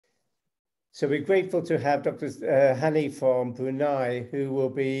So we're grateful to have Dr. Hani from Brunei, who will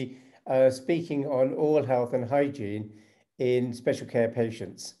be speaking on oral health and hygiene in special care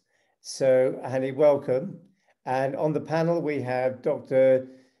patients. So Hani, welcome. And on the panel, we have Dr.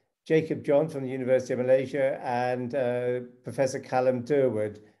 Jacob John from the University of Malaysia and Professor Callum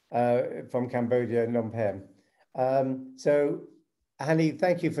Durwood from Cambodia, Phnom Penh. So Hani,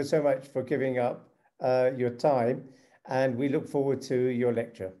 thank you for so much for giving up your time, and we look forward to your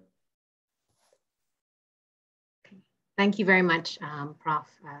lecture. Thank you very much, Prof.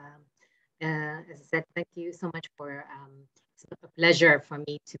 As I said, thank you so much for, it's a pleasure for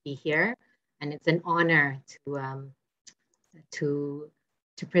me to be here, and it's an honor to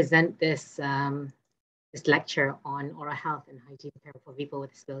present this, this lecture on oral health and hygiene care for people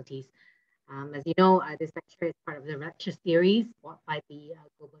with disabilities. As you know, this lecture is part of the lecture series brought by the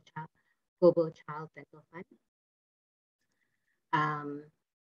Global Child Dental Fund.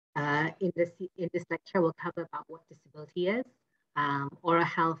 In this lecture, we'll cover about what disability is, oral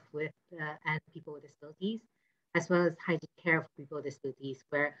health with and people with disabilities, as well as hygiene care for people with disabilities,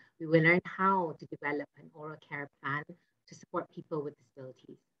 where we will learn how to develop an oral care plan to support people with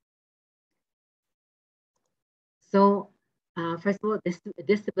disabilities. So, first of all,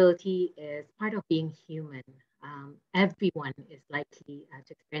 disability is part of being human. Everyone is likely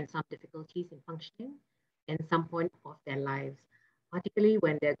to experience some difficulties in functioning in some point of their lives, particularly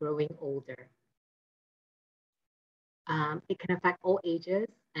when they're growing older. It can affect all ages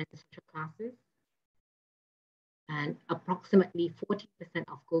and social classes. And approximately 40%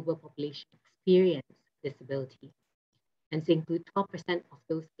 of global population experience disability. And they include 12% of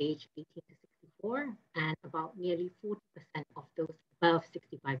those aged 18 to 64 and about nearly 40% of those above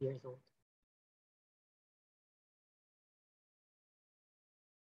 65 years old.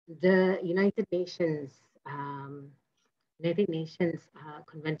 The United Nations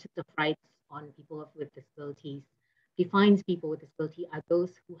Convention of Rights on People with Disabilities defines people with disability as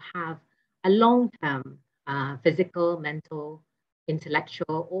those who have a long-term physical, mental,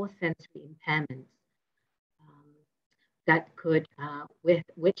 intellectual, or sensory impairments that could, with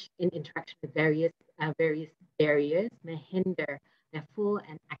which in interaction with various barriers may hinder their full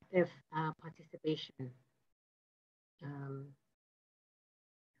and active participation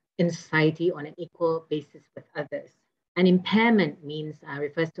in society on an equal basis with others. An impairment means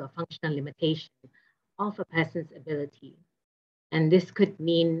refers to a functional limitation of a person's ability. And this could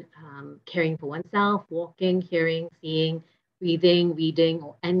mean caring for oneself, walking, hearing, seeing, breathing, reading,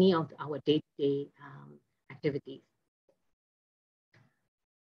 or any of our day-to-day activities.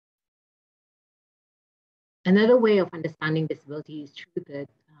 Another way of understanding disability is through the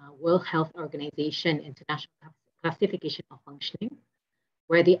World Health Organization International Classification of Functioning,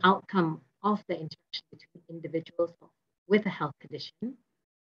 where the outcome of the interaction between individuals with a health condition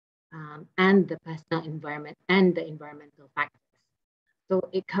and the personal environment and the environmental factors. So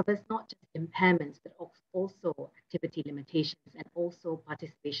it covers not just impairments, but also activity limitations and also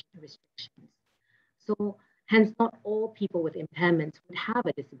participation restrictions. So hence not all people with impairments would have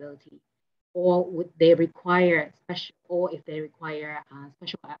a disability, or would they require special, or if they require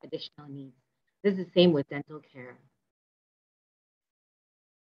special additional needs. This is the same with dental care.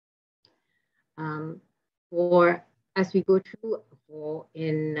 Or as we go through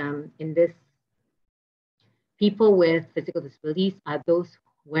in this, people with physical disabilities are those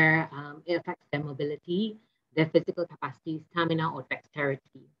where it affects their mobility, their physical capacity, stamina, or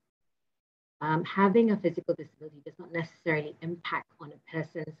dexterity. Having a physical disability does not necessarily impact on a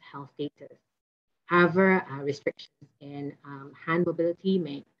person's health status. However, restrictions in hand mobility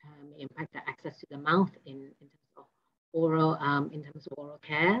may impact the access to the mouth in terms of oral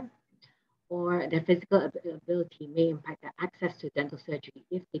care, or their physical ability may impact their access to dental surgery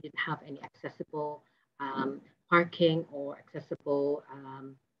if they didn't have any accessible parking or accessible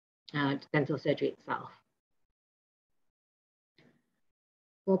dental surgery itself.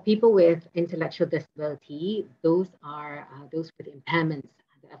 For people with intellectual disability, those are those with impairments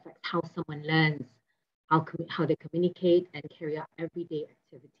that affect how someone learns, how they communicate and carry out everyday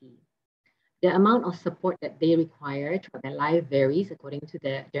activity. The amount of support that they require throughout their life varies according to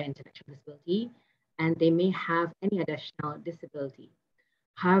their intellectual disability, and they may have any additional disability.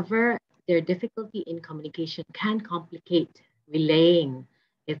 However, their difficulty in communication can complicate relaying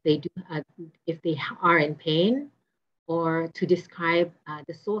if they are in pain, or to describe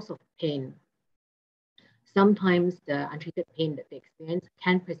the source of pain. Sometimes the untreated pain that they experience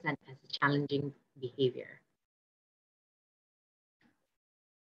can present as a challenging behavior.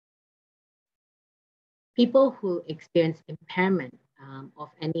 People who experience impairment of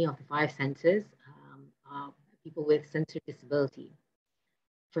any of the 5 senses are people with sensory disability.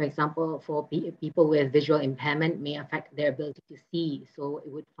 For example, for people with visual impairment may affect their ability to see. So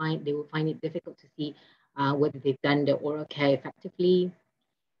they would find it difficult to see whether they've done the oral care effectively.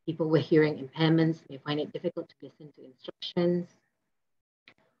 People with hearing impairments may find it difficult to listen to instructions,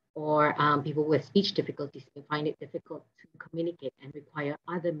 or people with speech difficulties may find it difficult to communicate and require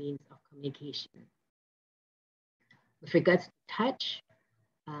other means of communication. With regards to touch,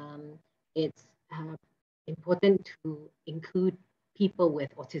 it's important to include people with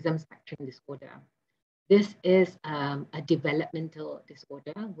autism spectrum disorder. This is a developmental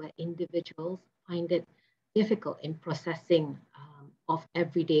disorder where individuals find it difficult in processing of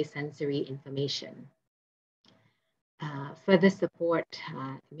everyday sensory information. Further support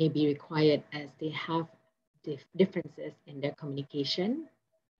may be required as they have differences in their communication,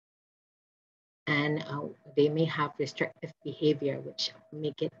 and they may have restrictive behavior, which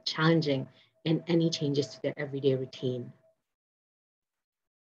make it challenging in any changes to their everyday routine.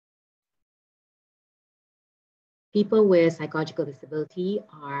 People with psychological disability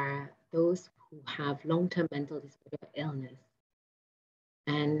are those who have long-term mental disorder illness,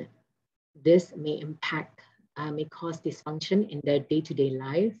 and this may cause dysfunction in their day-to-day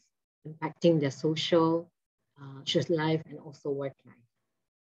lives, impacting their social life and also work life.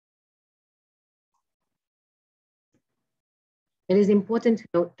 It is important to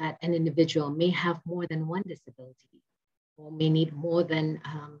note that an individual may have more than one disability or may need more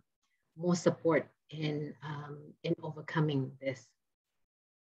support in overcoming this.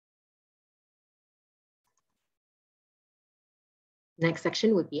 Next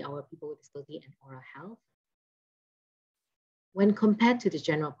section would be our people with disability and oral health. When compared to the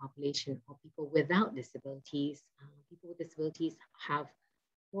general population or people without disabilities, people with disabilities have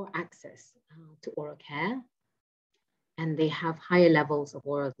more access to oral care, and they have higher levels of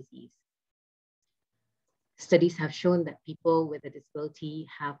oral disease. Studies have shown that people with a disability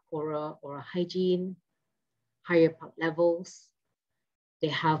have poorer oral hygiene, higher PUP levels. They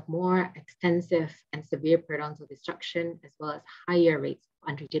have more extensive and severe periodontal destruction, as well as higher rates of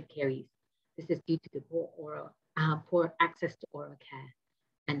untreated caries. This is due to the poor access to oral care,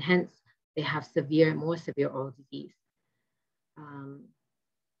 and hence they have more severe oral disease.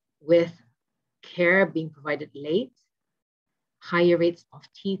 With care being provided late, higher rates of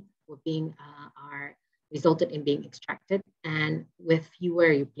teeth are resulted in being extracted, and with fewer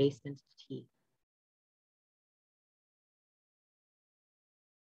replacements of teeth.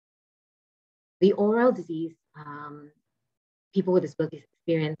 The oral disease people with disabilities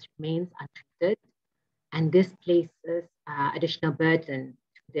experience remains untreated, and this places additional burden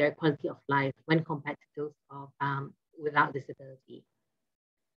to their quality of life when compared to those of without disability.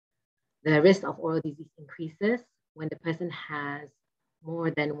 The risk of oral disease increases when the person has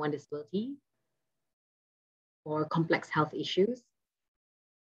more than one disability or complex health issues.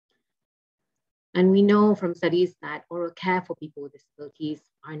 And we know from studies that oral care for people with disabilities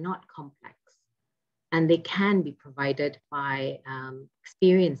are not complex, and they can be provided by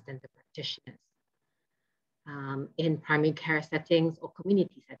experienced dental practitioners in primary care settings or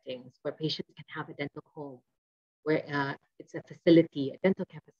community settings where patients can have a dental home, where it's a facility, a dental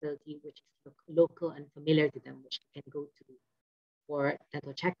care facility, which is local and familiar to them, which they can go to for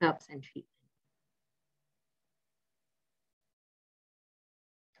dental checkups and treatment.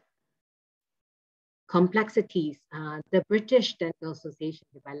 Complexities. The British Dental Association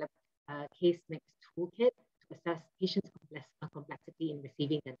developed a case mix toolkit to assess patients' complexity in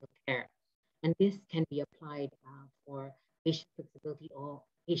receiving dental care. And this can be applied for patients with disability or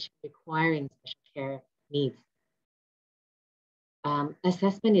patients requiring special care needs.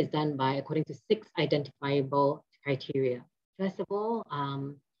 Assessment is done according to 6 identifiable criteria. First of all,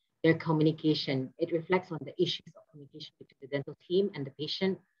 their communication. It reflects on the issues of communication between the dental team and the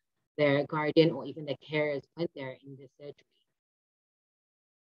patient, their guardian, or even the carers when they're in the surgery.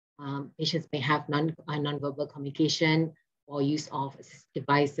 Patients may have non-verbal communication or use of assistive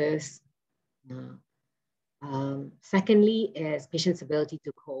devices. Secondly is patient's ability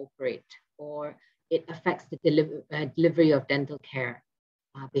to cooperate, or it affects the delivery of dental care.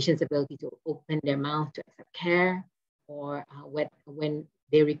 Patients' ability to open their mouth to accept care, or when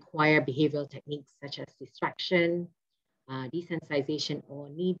they require behavioral techniques such as distraction, desensitization, or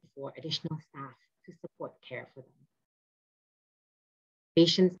need for additional staff to support care for them.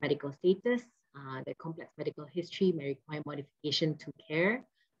 Patient's medical status, the complex medical history may require modification to care,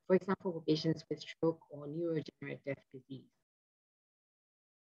 for example, for patients with stroke or neurodegenerative disease.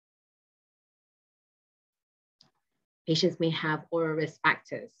 Patients may have oral risk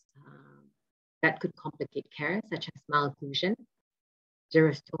factors that could complicate care, such as malocclusion,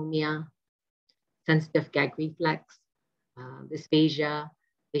 xerostomia, sensitive gag reflex, dysphagia,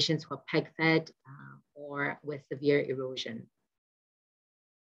 patients who are peg-fed or with severe erosion.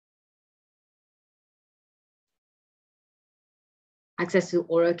 Access to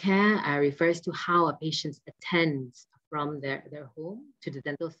oral care refers to how a patient attends from their home to the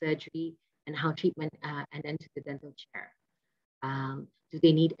dental surgery and how treatment and then to the dental chair. Do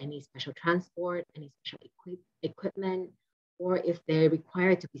they need any special transport, any special equipment, or if they're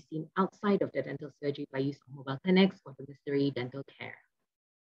required to be seen outside of the dental surgery by use of mobile clinics or domiciliary dental care.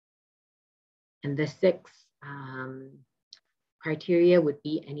 And the sixth criteria would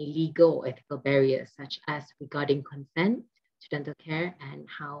be any legal or ethical barriers, such as regarding consent to dental care and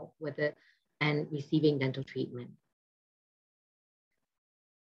and receiving dental treatment.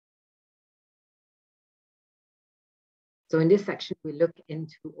 So in this section, we look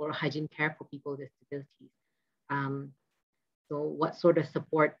into oral hygiene care for people with disabilities. So what sort of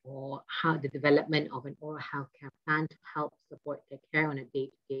support or how the development of an oral health care plan to help support their care on a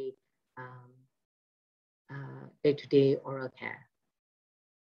day-to-day oral care.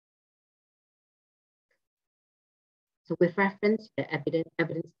 So with reference to the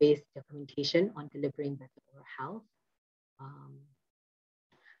evidence-based documentation on delivering better oral health,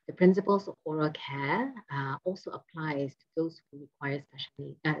 the principles of oral care also applies to those who require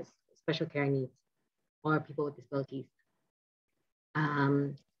special care needs or people with disabilities.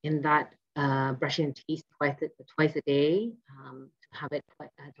 In that brushing teeth twice a day, to have it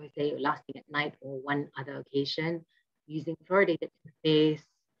twice a day, lasting at night or one other occasion, using fluoridated toothpaste,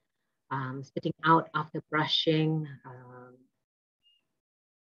 spitting out after brushing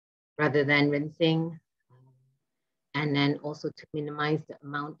rather than rinsing, and then also to minimize the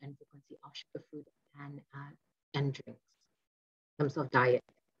amount and frequency of sugar food and drinks in terms of diet.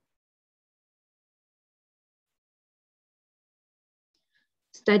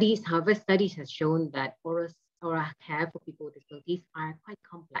 However, studies have shown that oral care for people with disabilities are quite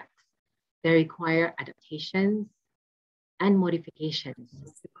complex. They require adaptations and modifications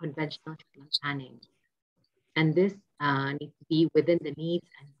to conventional treatment planning. And this needs to be within the needs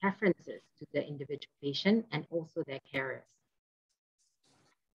and preferences to the individual patient and also their carers.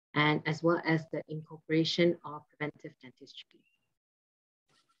 And as well as the incorporation of preventive dentistry.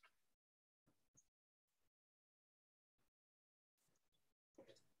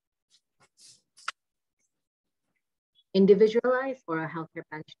 Individualized oral healthcare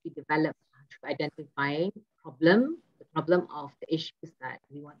plan should be developed through identifying the problem of the issues that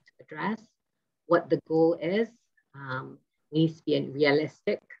we want to address, what the goal is, needs to be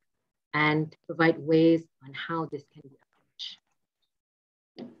realistic, and provide ways on how this can be approached.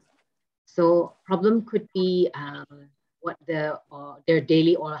 So problem could be what their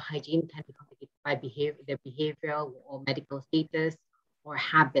daily oral hygiene can be complicated by their behavioral or medical status or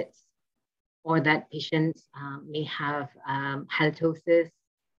habits, or that patients may have halitosis,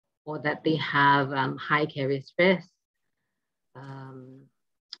 or that they have high caries risk,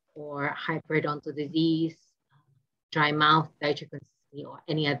 or high periodontal disease, dry mouth, dietary consistency, or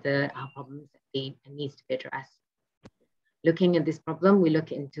any other problems that needs to be addressed. Looking at this problem, we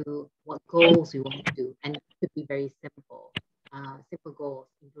look into what goals we want to do, and it could be very simple. Simple goals,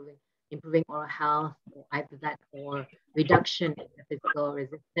 improving oral health, or either that or reduction in the physical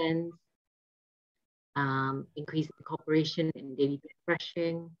resistance, increase incorporation in daily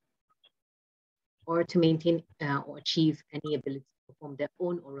brushing, or to maintain or achieve any ability to perform their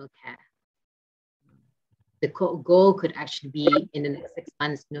own oral care. The goal could actually be in the next 6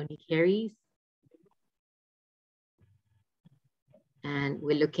 months, no new caries. And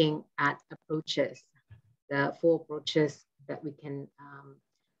we're looking at approaches, the 4 approaches that we can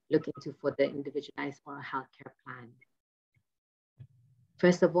look into for the individualized oral health care plan.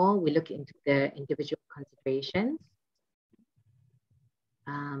 First of all, we look into the individual considerations.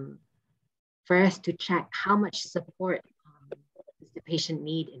 First, to check how much support does the patient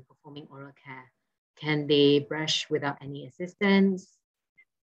need in performing oral care. Can they brush without any assistance?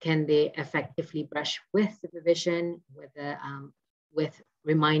 Can they effectively brush with supervision, with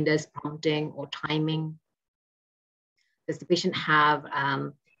reminders, prompting, or timing? Does the patient have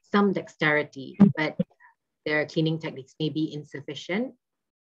some dexterity, but their cleaning techniques may be insufficient?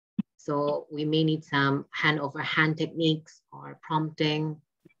 So we may need some hand-over-hand techniques or prompting,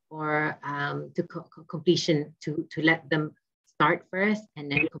 or to completion to let them start first and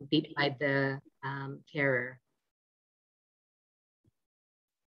then complete by the carer.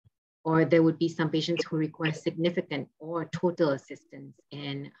 Or there would be some patients who require significant or total assistance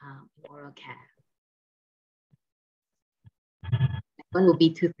in oral care. One will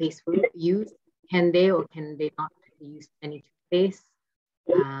be toothpaste use. Can they or can they not use any toothpaste?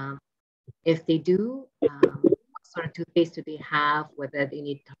 If they do, what sort of toothpaste do they have, whether they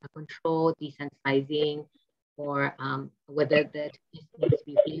need control, desensitizing, or whether the toothpaste needs to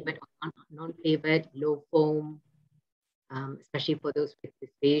be flavored or non-flavored, low foam, especially for those with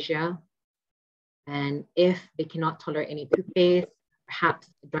dysphagia. And if they cannot tolerate any toothpaste, perhaps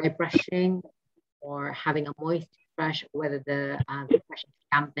dry brushing or having a moist brush, whether the toothbrush is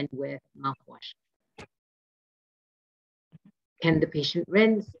dampened with mouthwash. Can the patient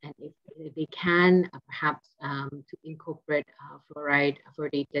rinse? And if they can, perhaps to incorporate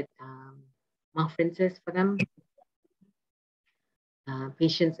fluoridated mouth rinses for them.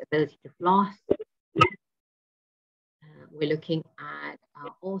 Patient's ability to floss. We're looking at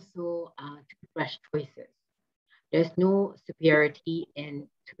also toothbrush choices. There's no superiority in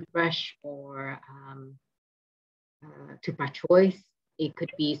toothbrush or toothbrush choice. It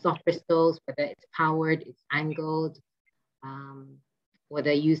could be soft bristles, whether it's powered, it's angled,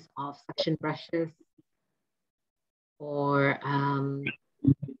 whether use of suction brushes, or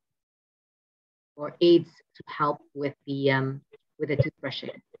aids to help with the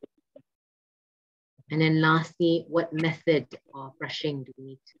toothbrushing. And then lastly, what method of brushing do we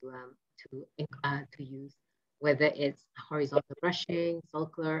need to use? Whether it's horizontal brushing,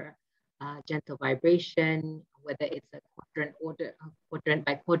 circular, gentle vibration, whether it's a quadrant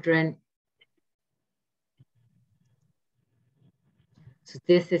by quadrant. So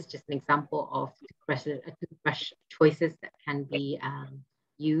this is just an example of toothbrush choices that can be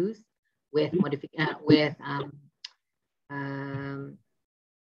used with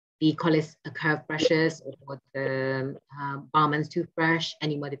the Collis curved brushes or the Barman's toothbrush.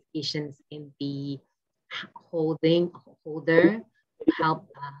 Any modifications in the holder to help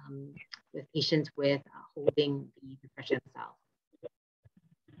with patients with holding the toothbrush themselves.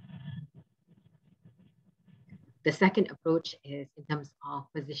 The second approach is in terms of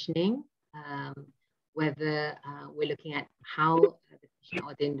positioning, whether we're looking at how the patient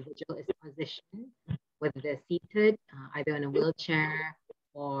or the individual is positioned, whether they're seated either in a wheelchair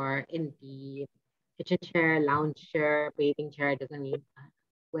or in the kitchen chair, lounge chair, bathing chair, doesn't mean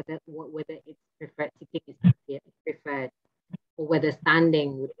whether it's preferred, sitting is preferred, or whether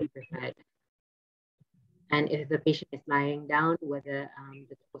standing would be preferred. And if the patient is lying down, whether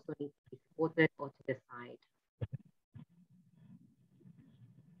the torso needs to be supported or to the side.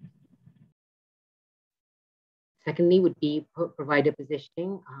 Secondly, would be provider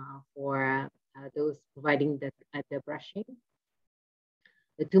positioning for those providing the brushing.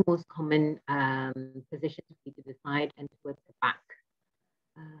 The two most common positions would be to the side and towards the back.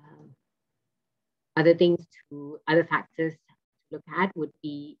 Other factors to look at would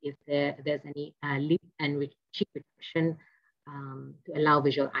be if there's any lip and cheek retraction to allow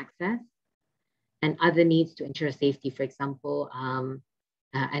visual access, and other needs to ensure safety, for example,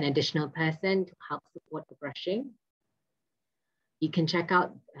 an additional person to help support the brushing. You can check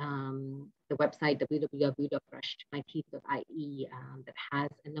out the website www.brushmyteeth.ie that has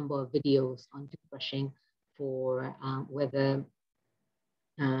a number of videos on toothbrushing for whether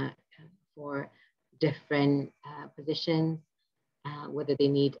for different positions, whether they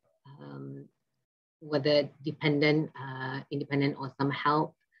need whether independent or some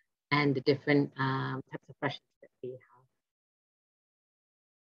help, and the different types of brushes that they have.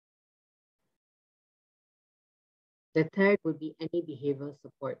 The third would be any behavioral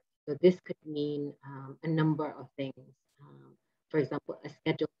support. So this could mean a number of things. For example, a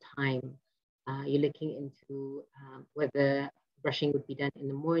scheduled time. You're looking into whether brushing would be done in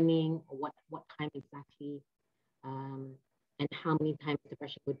the morning or what time exactly, and how many times the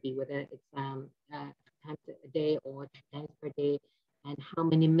brushing would be, whether it's 2 times a day or 3 times per day, and how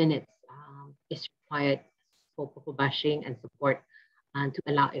many minutes is required for proper brushing and support to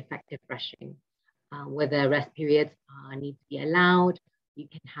allow effective brushing. Whether rest periods need to be allowed. You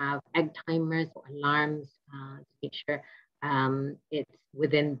can have egg timers or alarms to make sure it's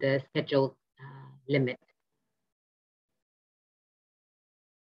within the scheduled limit.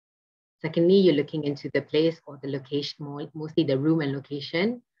 Secondly, you're looking into the place or the location, mostly the room and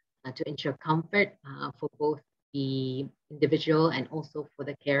location, to ensure comfort for both the individual and also for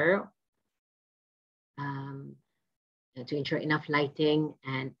the carer. To ensure enough lighting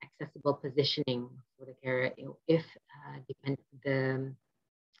and accessible positioning for the carer if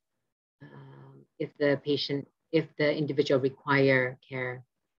the individual require care.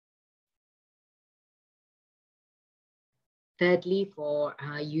 Thirdly, for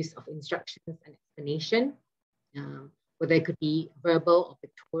use of instructions and explanation, whether it could be verbal or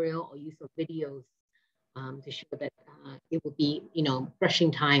pictorial or use of videos to show that it will be,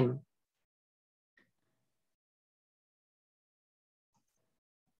 brushing time.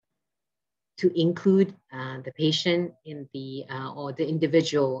 to include the patient in the or the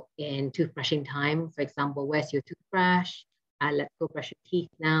individual in toothbrushing time. For example, where's your toothbrush? Let's go brush your teeth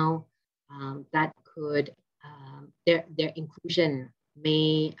now. That could their inclusion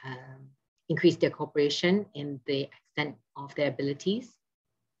may increase their cooperation in the extent of their abilities,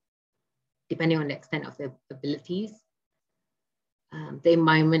 depending on the extent of their abilities. The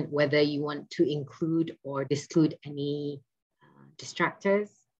environment, whether you want to include or exclude any distractors.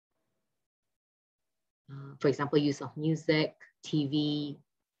 For example, use of music, TV.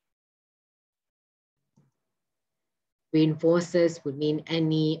 Reinforcers would mean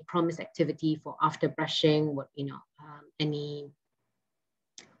any promised activity for after brushing, any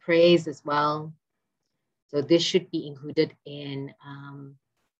praise as well. So this should be included in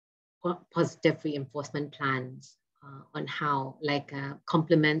positive reinforcement plans on how, like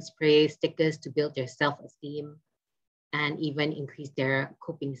compliments, praise, stickers to build their self-esteem and even increase their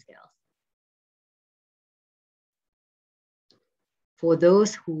coping skills. For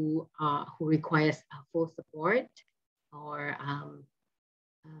those who requires full support or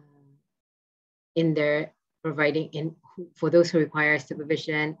in their providing for those who require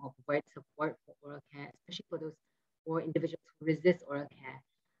supervision or provide support for oral care, especially for individuals who resist oral care,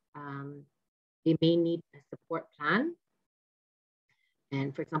 they may need a support plan.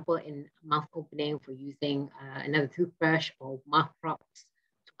 And for example, in mouth opening for using another toothbrush or mouth props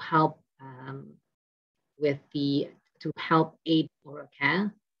to help to help aid oral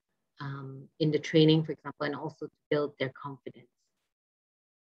care in the training, for example, and also to build their confidence.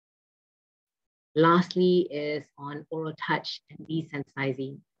 Lastly is on oral touch and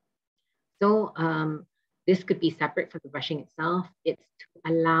desensitizing. So this could be separate from the brushing itself. It's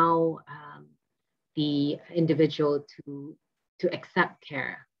to allow the individual to accept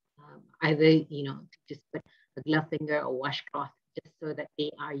care, either to just put a glove finger or washcloth, just so that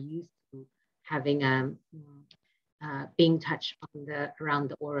they are used to having being touched around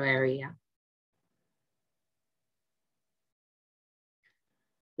the oral area.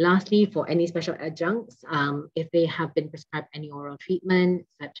 Lastly, for any special adjuncts, if they have been prescribed any oral treatment,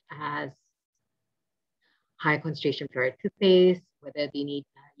 such as high concentration fluoride toothpaste, whether they need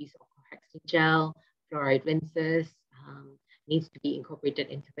use of chlorhexidine gel, fluoride rinses, needs to be incorporated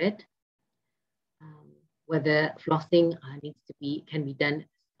into it. Whether flossing can be done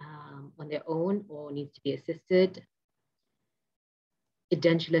on their own or needs to be assisted.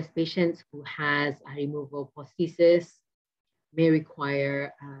 Edentulous patients who has a removable prosthesis may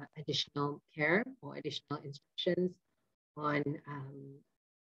require additional care or additional instructions on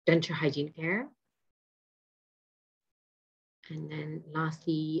dental hygiene care. And then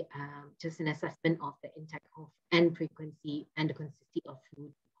lastly, just an assessment of the intake of and frequency and the consistency of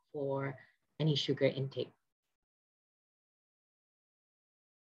food for any sugar intake.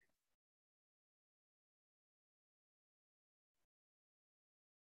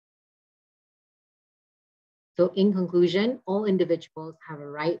 So in conclusion, all individuals have a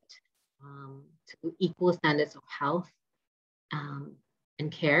right to equal standards of health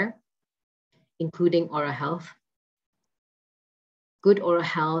and care, including oral health. Good oral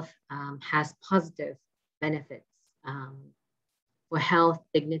health has positive benefits for health,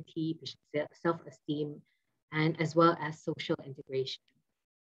 dignity, self-esteem, and as well as social integration.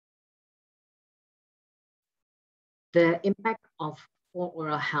 The impact of poor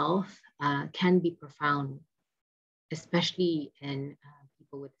oral health can be profound, especially in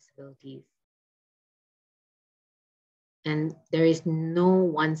people with disabilities. And there is no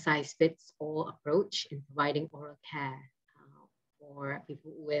one-size-fits-all approach in providing oral care for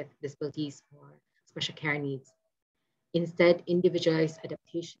people with disabilities or special care needs. Instead, individualized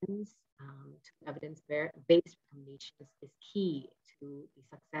adaptations to evidence-based recommendations is key to the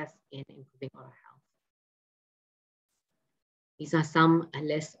success in improving oral health. These are some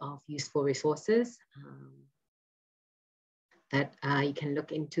list of useful resources that you can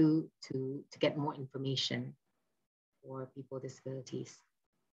look into to get more information for people with disabilities.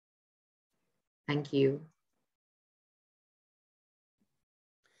 Thank you.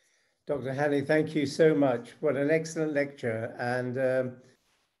 Dr. Hani, thank you so much. What an excellent lecture. And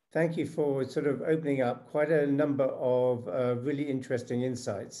thank you for sort of opening up quite a number of really interesting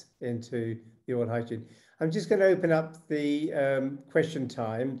insights into the oral hygiene. I'm just going to open up the question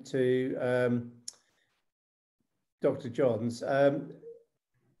time to Dr. Johns.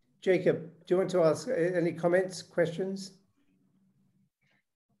 Jacob, do you want to ask any comments, questions?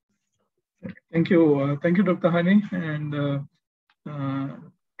 Thank you, Dr. Hani. And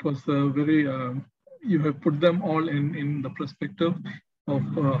it was very, you have put them all in the perspective of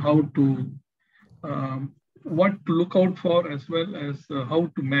how to, what to look out for, as well as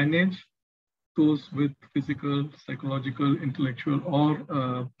how to manage those with physical, psychological, intellectual,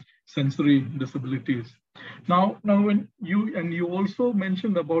 or sensory disabilities. Now when you also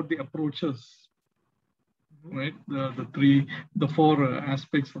mentioned about the approaches, right? The four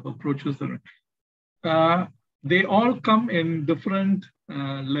aspects of approaches. They all come in different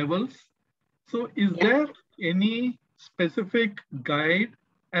levels. So is there any specific guide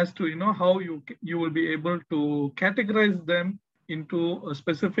as to how you will be able to categorize them into a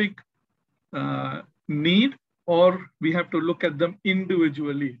specific need, or we have to look at them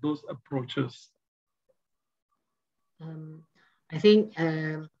individually, those approaches? I think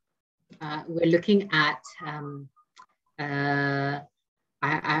we're looking at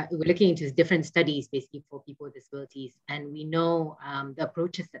we're looking into different studies basically for people with disabilities, and we know the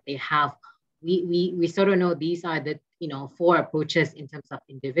approaches that they have. We sort of know these are the four approaches in terms of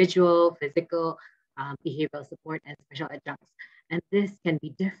individual, physical, behavioral support, and special adjuncts. And this can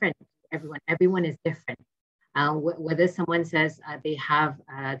be different for everyone. Everyone is different. Whether someone says they have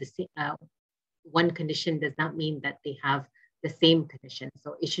the same one condition does not mean that they have the same condition.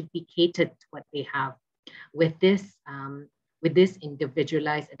 So it should be catered to what they have. With this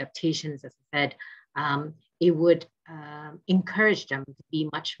individualized adaptations, as I said, it would encourage them to be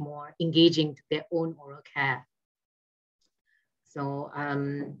much more engaging to their own oral care. So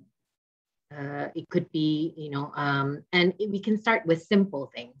it could be, and we can start with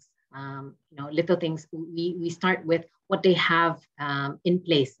simple things, little things. We start with what they have in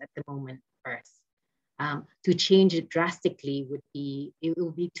place at the moment first. To change it drastically would be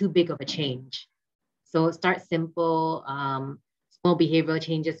too big of a change. So start simple, small behavioral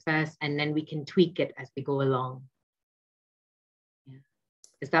changes first, and then we can tweak it as we go along. Yeah.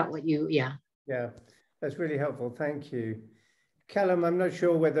 Is that what you, yeah. Yeah, that's really helpful. Thank you. Callum, I'm not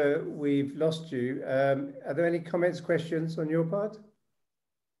sure whether we've lost you. Are there any comments, questions on your part?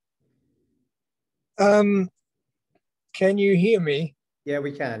 Can you hear me? Yeah,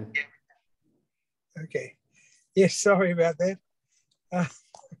 we can. Okay. Yes, sorry about that.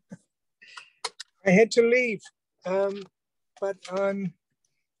 I had to leave, but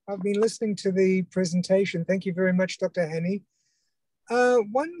I've been listening to the presentation. Thank you very much, Dr. Hani.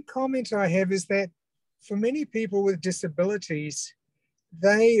 One comment I have is that for many people with disabilities,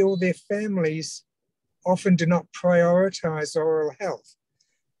 they or their families often do not prioritize oral health.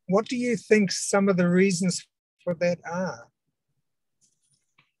 What do you think some of the reasons for that are?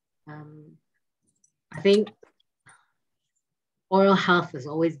 I think oral health has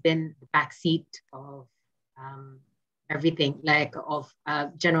always been the backseat of everything, like of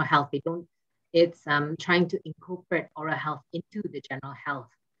general health. It's trying to incorporate oral health into the general health.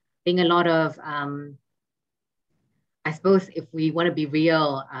 I think a lot of, I suppose if we want to be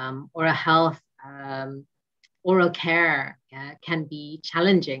real, oral health, oral care can be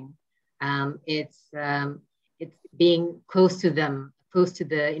challenging. It's being close to them, close to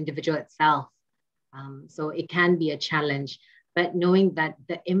the individual itself. So it can be a challenge, but knowing that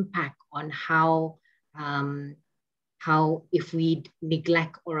the impact on how if we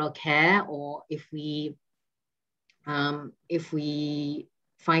neglect oral care, or if we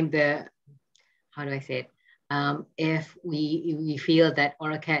find the, how do I say it? If we feel that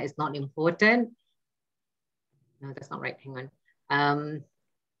oral care is not important, no, that's not right, hang on.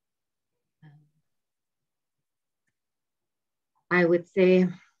 I would say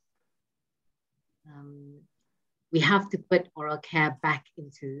we have to put oral care back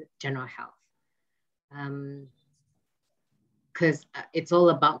into general health. Because it's all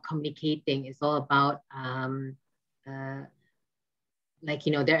about communicating. It's all about their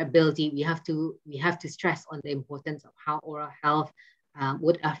ability. We have to stress on the importance of how oral health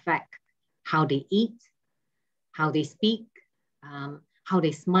would affect how they eat, how they speak, how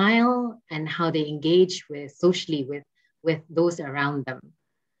they smile, and how they engage socially with those around them.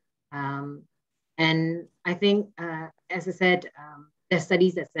 And I think, as I said, there's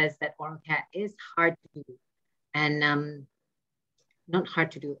studies that says that oral care is hard to do, and not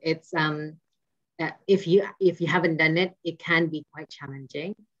hard to do. It's if you haven't done it, it can be quite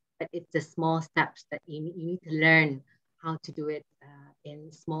challenging. But it's the small steps that you need to learn how to do it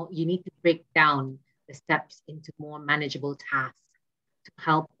in small. You need to break down the steps into more manageable tasks to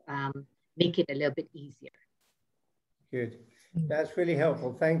help make it a little bit easier. Good. That's really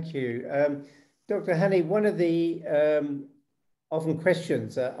helpful. Thank you. Dr. Hani, one of the often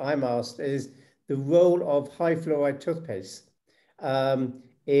questions that I'm asked is the role of high fluoride toothpaste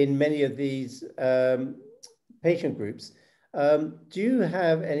in many of these patient groups. Do you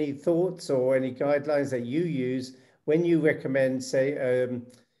have any thoughts or any guidelines that you use when you recommend, say,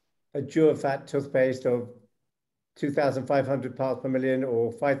 a Durafat toothpaste of 2,500 parts per million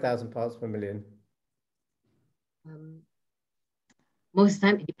or 5,000 parts per million? Most of the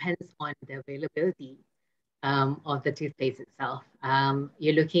time, it depends on the availability of the toothpaste itself.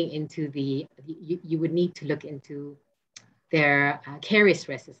 You're looking into you would need to look into their caries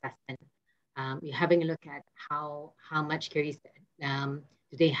risk assessment. You're having a look at how much caries do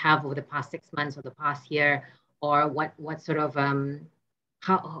they have over the past 6 months or the past year, or what sort of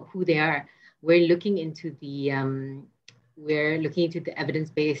who they are. We're looking into the evidence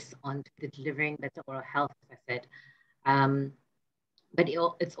base on the delivering better oral health, as I said. But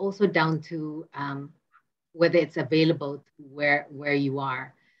it's also down to whether it's available to where you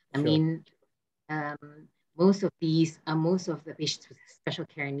are. I Sure. mean, most of the patients with special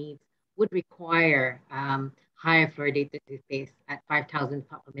care needs would require higher fluoridated toothpaste at 5,000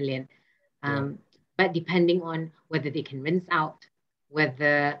 parts per million. But depending on whether they can rinse out,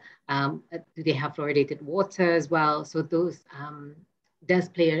 whether do they have fluoridated water as well. So those does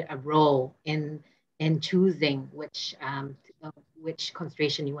play a role in choosing which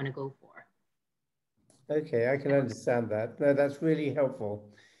concentration you want to go for. Okay, I can understand that. No, that's really helpful.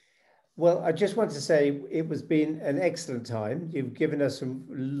 Well, I just want to say it was been an excellent time. You've given us a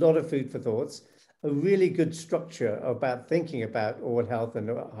lot of food for thoughts, a really good structure about thinking about oral health and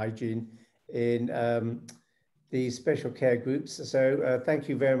hygiene in these special care groups. So thank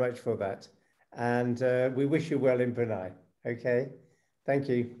you very much for that. And we wish you well in Brunei. Okay, thank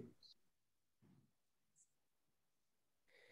you.